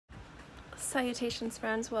Salutations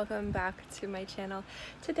friends, welcome back to my channel.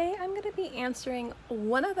 Today I'm going to be answering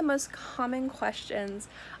one of the most common questions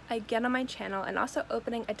I get on my channel and also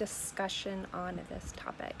opening a discussion on this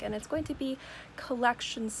topic, and it's going to be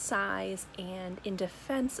collection size and in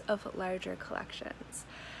defense of larger collections.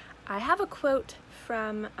 I have a quote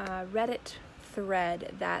from a Reddit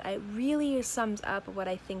thread that really sums up what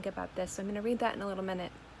I think about this, so I'm going to read that in a little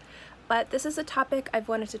minute. But this is a topic I've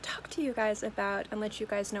wanted to talk to you guys about and let you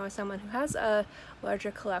guys know, as someone who has a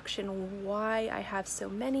larger collection, why I have so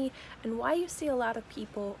many and why you see a lot of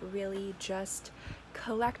people really just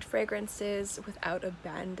collect fragrances without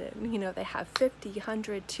abandon. You know, they have 50,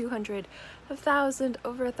 100, 200, 1,000,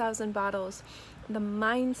 over 1,000 bottles. The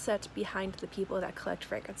mindset behind the people that collect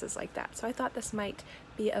fragrances like that. So I thought this might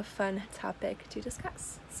be a fun topic to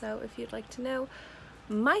discuss. So if you'd like to know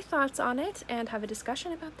my thoughts on it and have a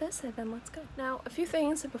discussion about this, then let's go. Now, a few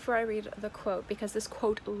things before I read the quote, because this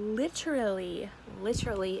quote literally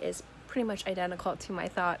is pretty much identical to my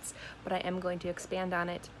thoughts, but I am going to expand on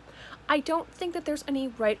it. I don't think that there's any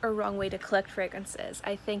right or wrong way to collect fragrances.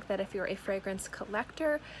 I think that if you're a fragrance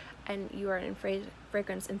collector and you are a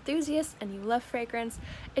fragrance enthusiast and you love fragrance,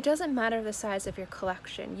 it doesn't matter the size of your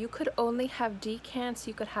collection. You could only have decants,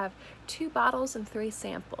 you could have 2 bottles and 3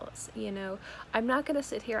 samples. You know, I'm not going to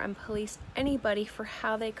sit here and police anybody for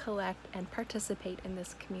how they collect and participate in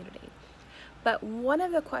this community. But one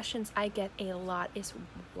of the questions I get a lot is,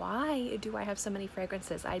 why do I have so many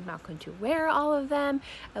fragrances? I'm not going to wear all of them,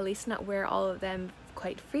 at least not wear all of them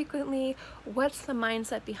quite frequently. What's the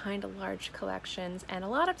mindset behind large collections? And a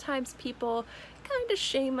lot of times people kind of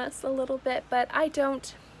shame us a little bit, but I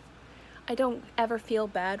don't ever feel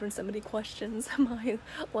bad when somebody questions my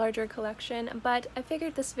larger collection. But I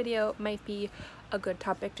figured this video might be a good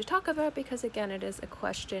topic to talk about because, again, it is a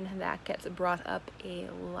question that gets brought up a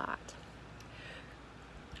lot.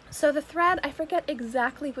 So the thread, I forget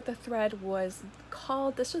exactly what the thread was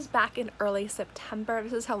called. This was back in early September.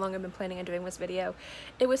 This is how long I've been planning on doing this video.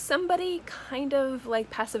 It was somebody kind of like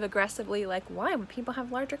passive aggressively like, why would people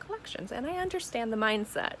have larger collections? And I understand the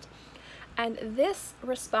mindset. And this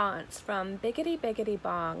response from Biggity Biggity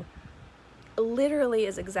Bong literally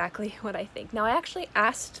is exactly what I think. Now, I actually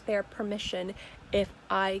asked their permission if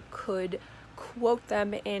I could quote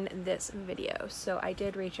them in this video, so I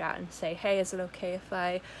did reach out and say, hey, is it okay if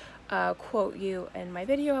I quote you in my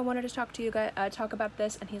video? I wanted to talk to you guys, talk about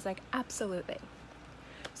this. And he's like, absolutely.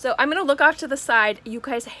 So I'm gonna look off to the side. You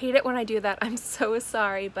guys hate it when I do that. I'm so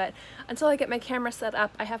sorry, but until I get my camera set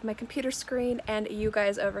up, I have my computer screen and you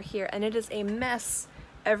guys over here, and it is a mess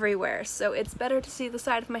everywhere. So it's better to see the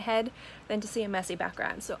side of my head than to see a messy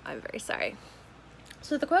background. So I'm very sorry.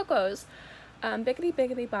 So the quote goes, Biggity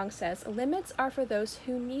Biggity Bong says, limits are for those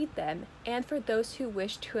who need them and for those who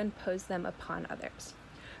wish to impose them upon others.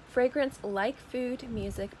 Fragrance, like food,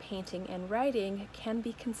 music, painting, and writing, can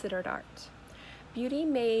be considered art. Beauty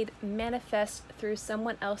made manifest through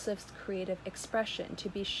someone else's creative expression to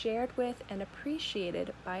be shared with and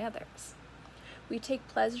appreciated by others. We take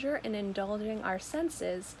pleasure in indulging our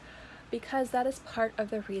senses because that is part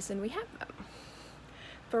of the reason we have them.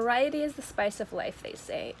 Variety is the spice of life, they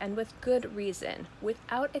say, and with good reason.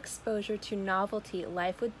 Without exposure to novelty,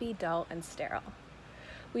 life would be dull and sterile.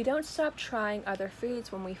 We don't stop trying other foods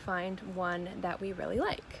when we find one that we really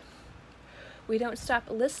like. We don't stop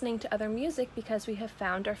listening to other music because we have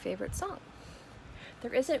found our favorite song.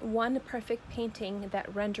 There isn't one perfect painting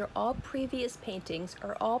that render all previous paintings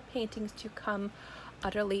or all paintings to come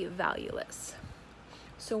utterly valueless.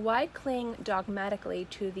 So why cling dogmatically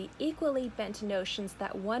to the equally bent notions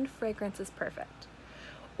that one fragrance is perfect,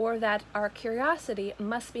 or that our curiosity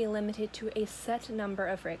must be limited to a set number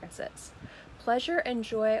of fragrances? Pleasure and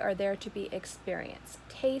joy are there to be experienced.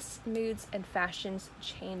 Tastes, moods, and fashions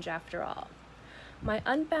change after all. My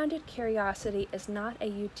unbounded curiosity is not a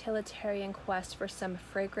utilitarian quest for some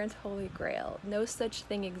fragrant holy grail. No such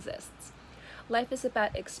thing exists. Life is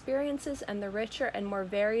about experiences, and the richer and more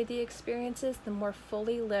varied the experiences, the more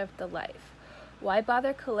fully lived the life. Why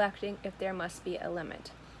bother collecting if there must be a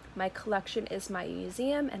limit? My collection is my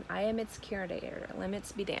museum, and I am its curator.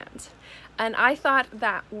 Limits be damned. And I thought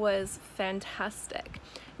that was fantastic.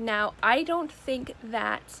 Now, I don't think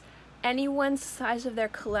that anyone's size of their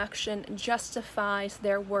collection justifies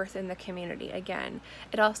their worth in the community. Again,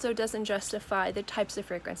 it also doesn't justify the types of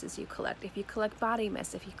fragrances you collect. If you collect body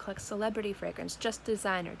mist, if you collect celebrity fragrance, just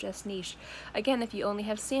designer, just niche. Again, if you only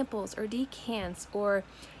have samples or decants, or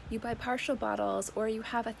you buy partial bottles, or you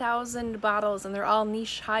have 1,000 bottles and they're all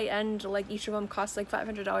niche, high-end, like each of them costs like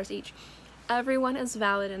 $500 each. Everyone is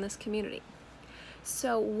valid in this community.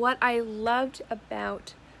 So what I loved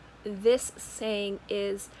about this saying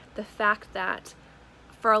is the fact that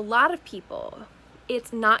for a lot of people,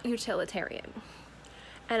 it's not utilitarian.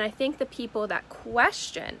 And I think the people that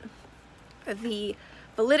question the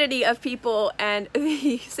validity of people and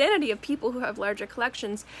the sanity of people who have larger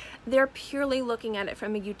collections, they're purely looking at it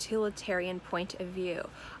from a utilitarian point of view.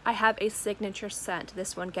 I have a signature scent.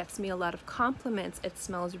 This one gets me a lot of compliments. It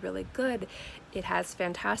smells really good. It has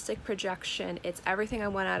fantastic projection. It's everything I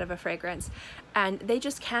want out of a fragrance. And they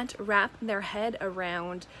just can't wrap their head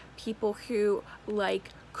around people who like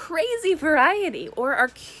crazy variety or are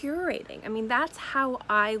curating. I mean, that's how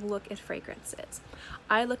I look at fragrances.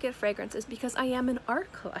 I look at fragrances because I am an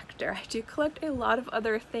art collector. I do collect a lot of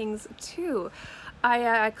other things too.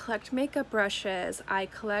 I collect makeup brushes, I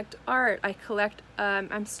collect art, I collect,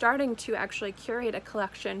 I'm starting to actually curate a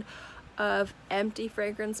collection of empty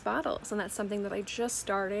fragrance bottles, and that's something that I just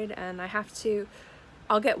started, and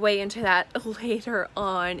I'll get way into that later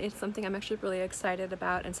on. It's something I'm actually really excited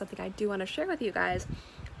about and something I do want to share with you guys.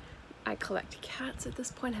 I collect cats at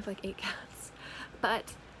this point. I have like 8 cats.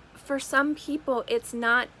 But for some people, it's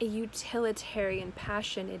not a utilitarian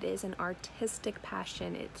passion. It is an artistic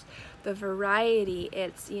passion. It's the variety.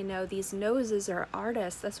 It's, you know, these noses are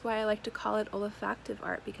artists. That's why I like to call it olfactive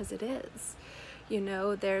art, because it is. You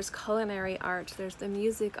know, there's culinary art, there's the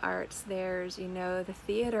music arts, there's, you know, the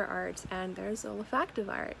theater arts, and there's olfactive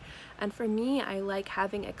art. And for me, I like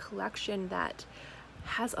having a collection that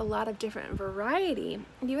has a lot of different variety.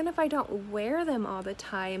 And even if I don't wear them all the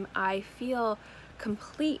time, I feel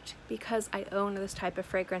complete because I own this type of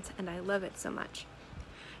fragrance and I love it so much.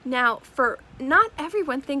 Now, for not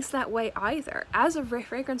everyone thinks that way either. As a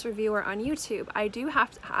fragrance reviewer on YouTube, I do have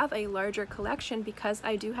to have a larger collection because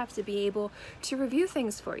I do have to be able to review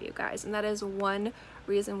things for you guys. And that is one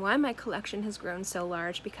reason why my collection has grown so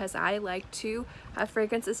large, because I like to have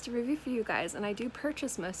fragrances to review for you guys, and I do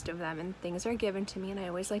purchase most of them, and things are given to me, and I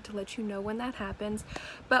always like to let you know when that happens.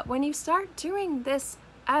 But when you start doing this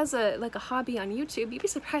as a hobby on YouTube, you'd be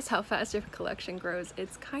surprised how fast your collection grows.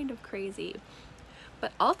 It's kind of crazy.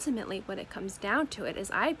 But ultimately, what it comes down to it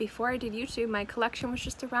is before I did YouTube, my collection was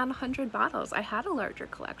just around 100 bottles. I had a larger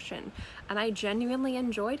collection, and I genuinely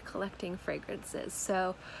enjoyed collecting fragrances.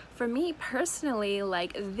 So for me personally,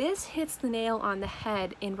 like, this hits the nail on the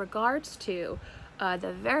head in regards to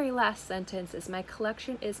the very last sentence is, my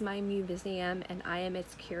collection is my museum and I am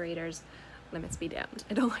its curator's limits be damned.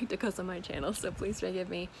 I don't like to cuss on my channel, so please forgive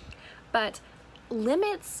me. But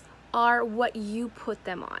limits are what you put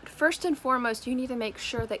them on. First and foremost, you need to make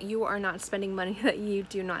sure that you are not spending money that you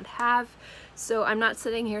do not have. So I'm not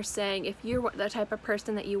sitting here saying if you're the type of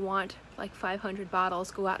person that you want like 500 bottles,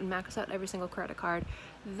 go out and max out every single credit card.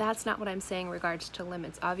 That's not what I'm saying in regards to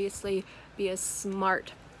limits. Obviously, be a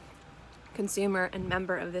smart consumer and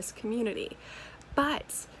member of this community.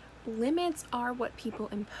 But limits are what people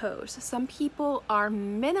impose. Some people are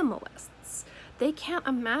minimalists. They can't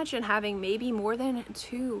imagine having maybe more than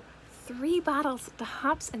 2-3 bottles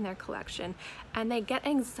tops in their collection, and they get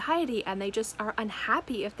anxiety and they just are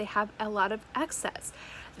unhappy if they have a lot of excess.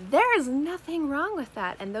 There is nothing wrong with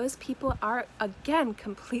that, and those people are, again,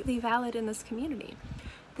 completely valid in this community.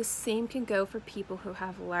 The same can go for people who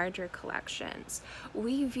have larger collections.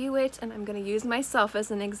 We view it, and I'm going to use myself as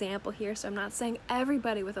an example here, so I'm not saying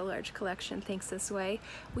everybody with a large collection thinks this way.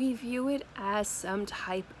 We view it as some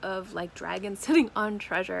type of like dragon sitting on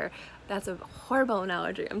treasure. That's a horrible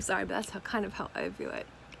analogy, I'm sorry, but that's kind of how I view it.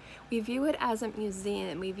 We view it as a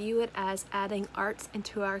museum. We view it as adding arts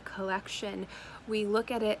into our collection. We look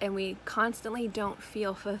at it and we constantly don't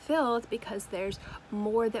feel fulfilled because there's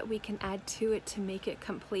more that we can add to it to make it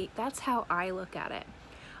complete. That's how I look at it.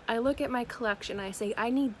 I look at my collection, I say, I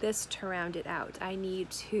need this to round it out. I need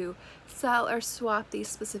to sell or swap these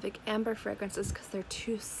specific amber fragrances because they're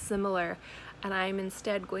too similar. And I'm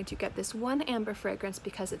instead going to get this one amber fragrance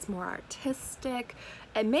because it's more artistic.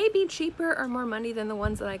 It may be cheaper or more money than the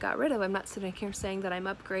ones that I got rid of. I'm not sitting here saying that I'm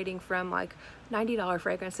upgrading from like $90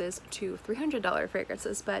 fragrances to $300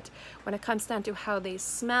 fragrances, but when it comes down to how they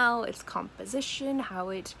smell, its composition, how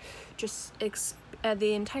it just,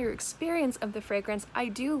 the entire experience of the fragrance, I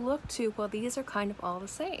do look to, well, these are kind of all the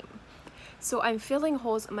same. So I'm filling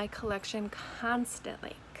holes in my collection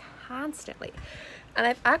constantly. And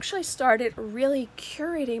I've actually started really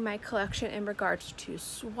curating my collection in regards to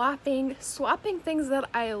swapping things that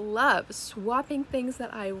I love, swapping things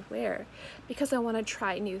that I wear, because I want to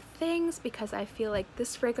try new things, because I feel like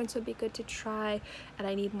this fragrance would be good to try, and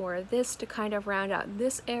I need more of this to kind of round out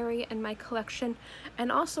this area in my collection.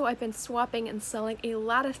 And also I've been swapping and selling a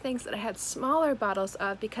lot of things that I had smaller bottles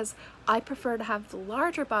of because I prefer to have the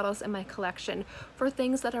larger bottles in my collection for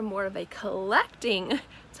things that are more of a collecting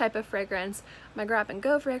type of fragrance. My grab and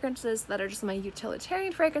go fragrances that are just my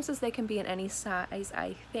utilitarian fragrances, they can be in any size,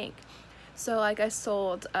 I think. So like I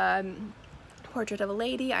sold Portrait of a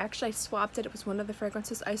Lady. I swapped it. It was one of the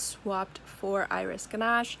fragrances I swapped for Iris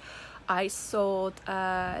Ganache. I sold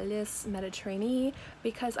Les Mediterranean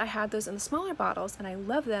because I had those in the smaller bottles and I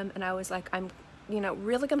love them, and I was like, I'm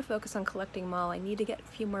really going to focus on collecting them all. I need to get a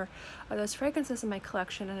few more of those fragrances in my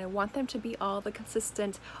collection, and I want them to be all the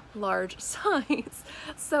consistent large size.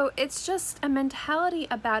 So it's just a mentality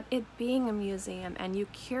about it being a museum and you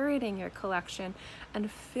curating your collection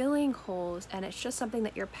and filling holes, and it's just something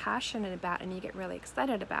that you're passionate about and you get really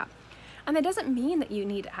excited about. And that doesn't mean that you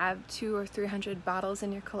need to have 200 or 300 bottles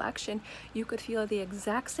in your collection. You could feel the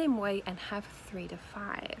exact same way and have 3 to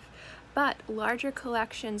 5. But larger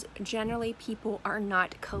collections, generally people are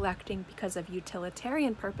not collecting because of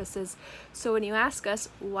utilitarian purposes. So when you ask us,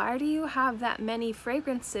 why do you have that many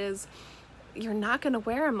fragrances? You're not going to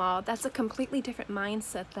wear them all. That's a completely different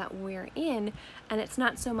mindset that we're in. And it's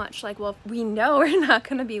not so much like, well, we know we're not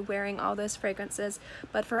going to be wearing all those fragrances,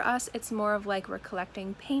 but for us it's more of like we're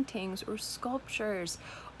collecting paintings or sculptures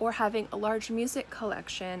or having a large music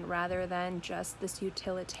collection rather than just this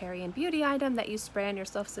utilitarian beauty item that you spray on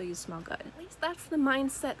yourself so you smell good. At least that's the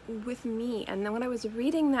mindset with me. And then when I was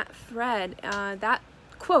reading that thread, that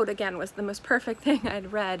quote again was the most perfect thing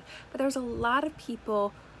I'd read, but there was a lot of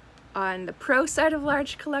people on the pro side of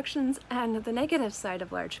large collections and the negative side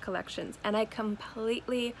of large collections, and I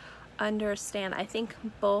completely understand. I think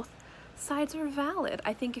both sides are valid.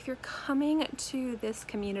 I think if you're coming to this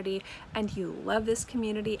community and you love this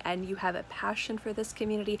community and you have a passion for this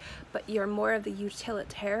community, but you're more of the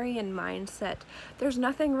utilitarian mindset, there's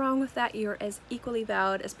nothing wrong with that. You're as equally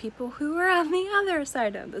valid as people who are on the other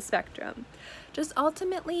side of the spectrum. Just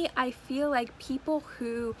ultimately, I feel like people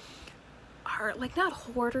who are like not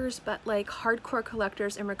hoarders but like hardcore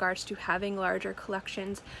collectors in regards to having larger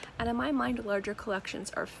collections, and in my mind larger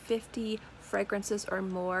collections are 50 fragrances or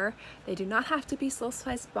more. They do not have to be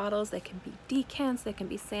slow-sized bottles. They can be decants, they can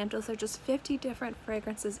be samples. They're just 50 different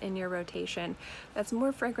fragrances in your rotation. That's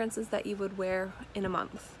more fragrances that you would wear in a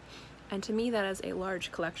month. And to me that is a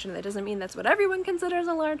large collection. That doesn't mean that's what everyone considers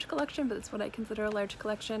a large collection, but it's what I consider a large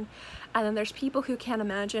collection. And then there's people who can't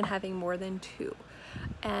imagine having more than 2.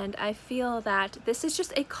 And I feel that this is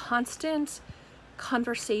just a constant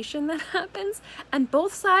conversation that happens, and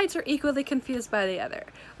both sides are equally confused by the other.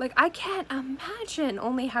 Like, I can't imagine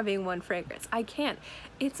only having 1 fragrance. I can't.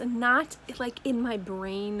 It's not like in my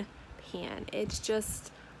brain pan. It's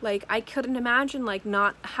just like I couldn't imagine like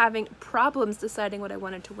not having problems deciding what I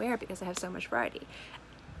wanted to wear because I have so much variety.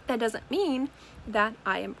 That doesn't mean that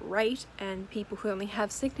I am right and people who only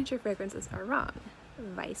have signature fragrances are wrong.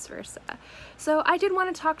 Vice versa. So I did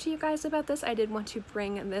want to talk to you guys about this. I did want to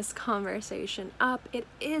bring this conversation up. It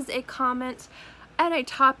is a comment and a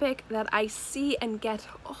topic that I see and get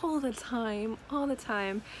all the time,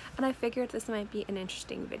 and I figured this might be an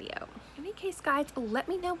interesting video. In any case, guys, let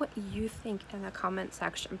me know what you think in the comment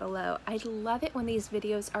section below. I love it when these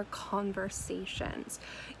videos are conversations.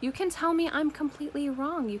 You can tell me I'm completely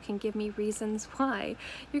wrong. You can give me reasons why.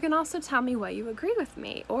 You can also tell me why you agree with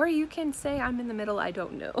me, or you can say I'm in the middle, I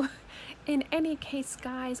don't know. In any case,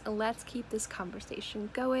 guys, let's keep this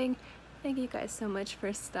conversation going. Thank you guys so much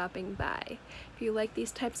for stopping by. If you like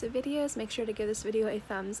these types of videos, make sure to give this video a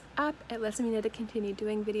thumbs up. It lets me know to continue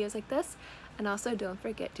doing videos like this. And also don't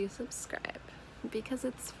forget to subscribe because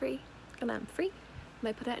it's free and I'm free. And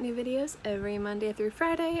I put out new videos every Monday through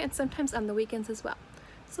Friday and sometimes on the weekends as well.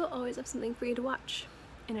 So I'll always have something for you to watch.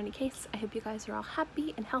 In any case, I hope you guys are all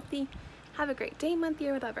happy and healthy. Have a great day, month,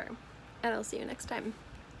 year, whatever. And I'll see you next time.